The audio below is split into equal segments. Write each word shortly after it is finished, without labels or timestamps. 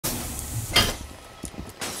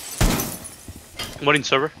One in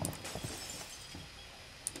server.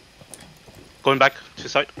 Going back to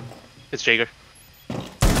site. It's Jaeger.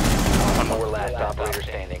 One more last operator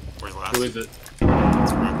standing. Where's the last? Who is it?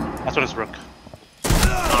 It's Rook. That's one is Rook.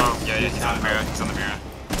 Oh, yeah, he's on the mirror. He's on the mirror.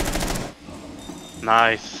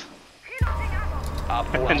 Nice. Op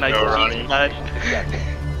 4 Nice. Go, Ronnie. Nice.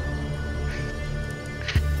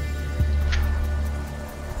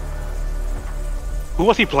 Who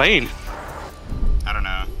was he playing? I don't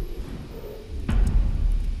know.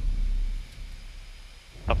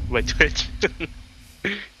 Oh, wait, Twitch.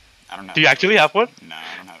 I don't know. Do you actually have one? No,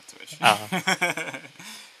 I don't have Twitch. Oh.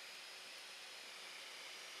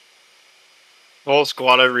 Whole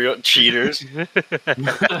squad of real cheaters.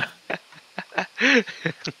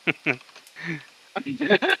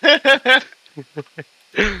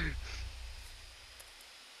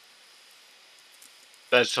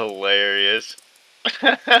 That's hilarious.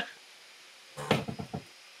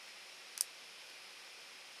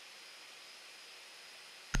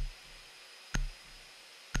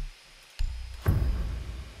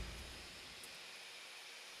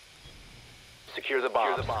 Secure the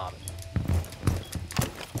bomb.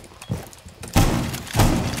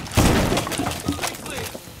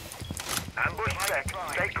 Ambush check.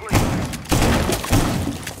 Stay clear.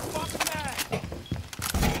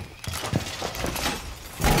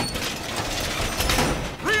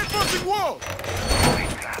 Reinforcing wall.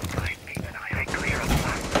 Keep an eye clear of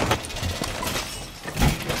that.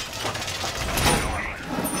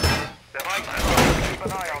 Device prime. Keep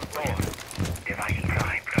an eye on door. Device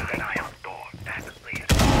prime. Keep an eye on door. That's clear.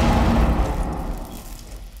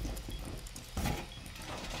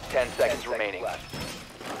 10 seconds remaining.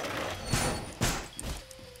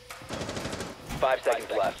 5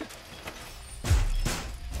 seconds left.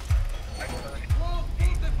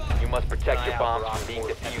 You must protect your bombs from being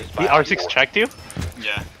defused by The R6 tracked you?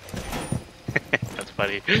 Yeah. That's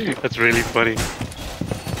funny. That's really funny.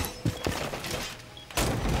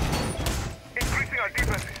 Increasing our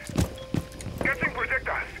defenses. Catching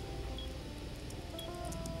projectiles.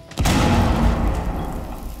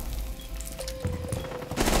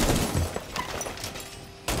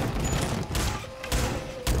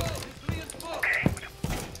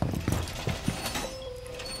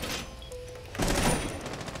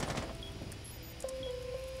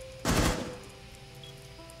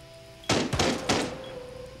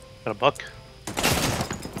 Got a buck.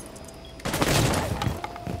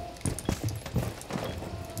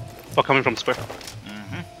 Buck coming from square.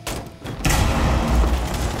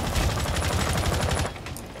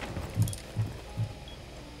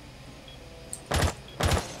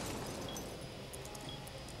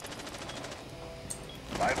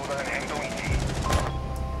 Weibuder Handlung.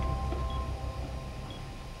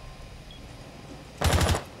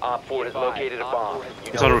 Op 4 has located a bomb.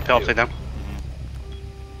 You He's know on a what to rappel do. upside down.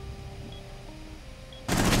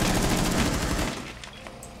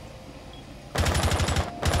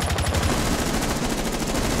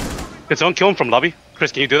 Can someone kill him from lobby?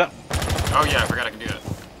 Chris, can you do that? Oh, yeah, I forgot I can do that.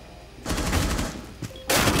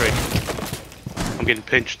 Great. I'm getting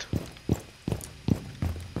pinched.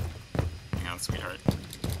 Hang on, sweetheart.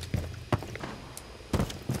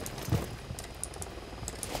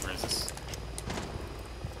 Where is this?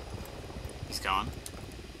 He's gone.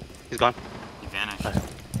 He's gone. He vanished. Oh.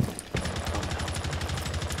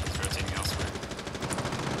 He's rotating elsewhere.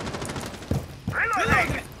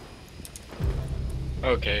 Reloading!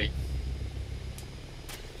 Okay.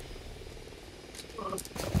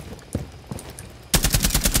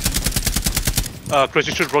 Chris,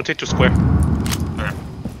 you should rotate to square Okay.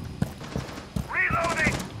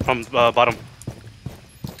 Reloading! from bottom.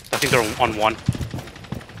 I think they're on one.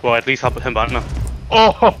 Well, at least help him out now.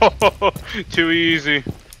 Oh, too easy.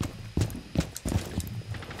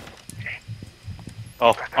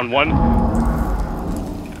 Oh, on one.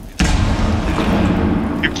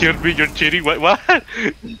 You killed me. You're cheating. What? What?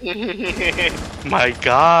 My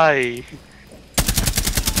guy.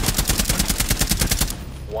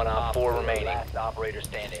 One Op 4 remaining. Last operator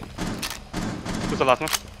standing. Who's the last one?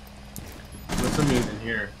 What's amazing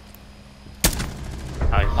here?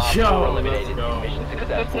 Nice. Op Yo, 4 eliminated. let's go. Mission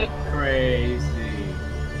successful. Crazy.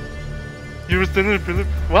 You were still in the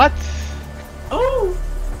what? Oh!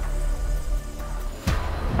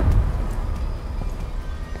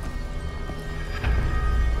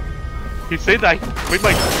 He said I made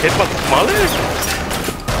my headbutt smaller?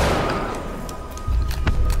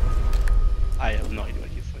 I have no idea what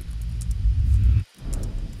he's saying.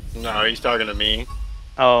 No, he's talking to me.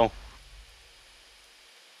 Oh.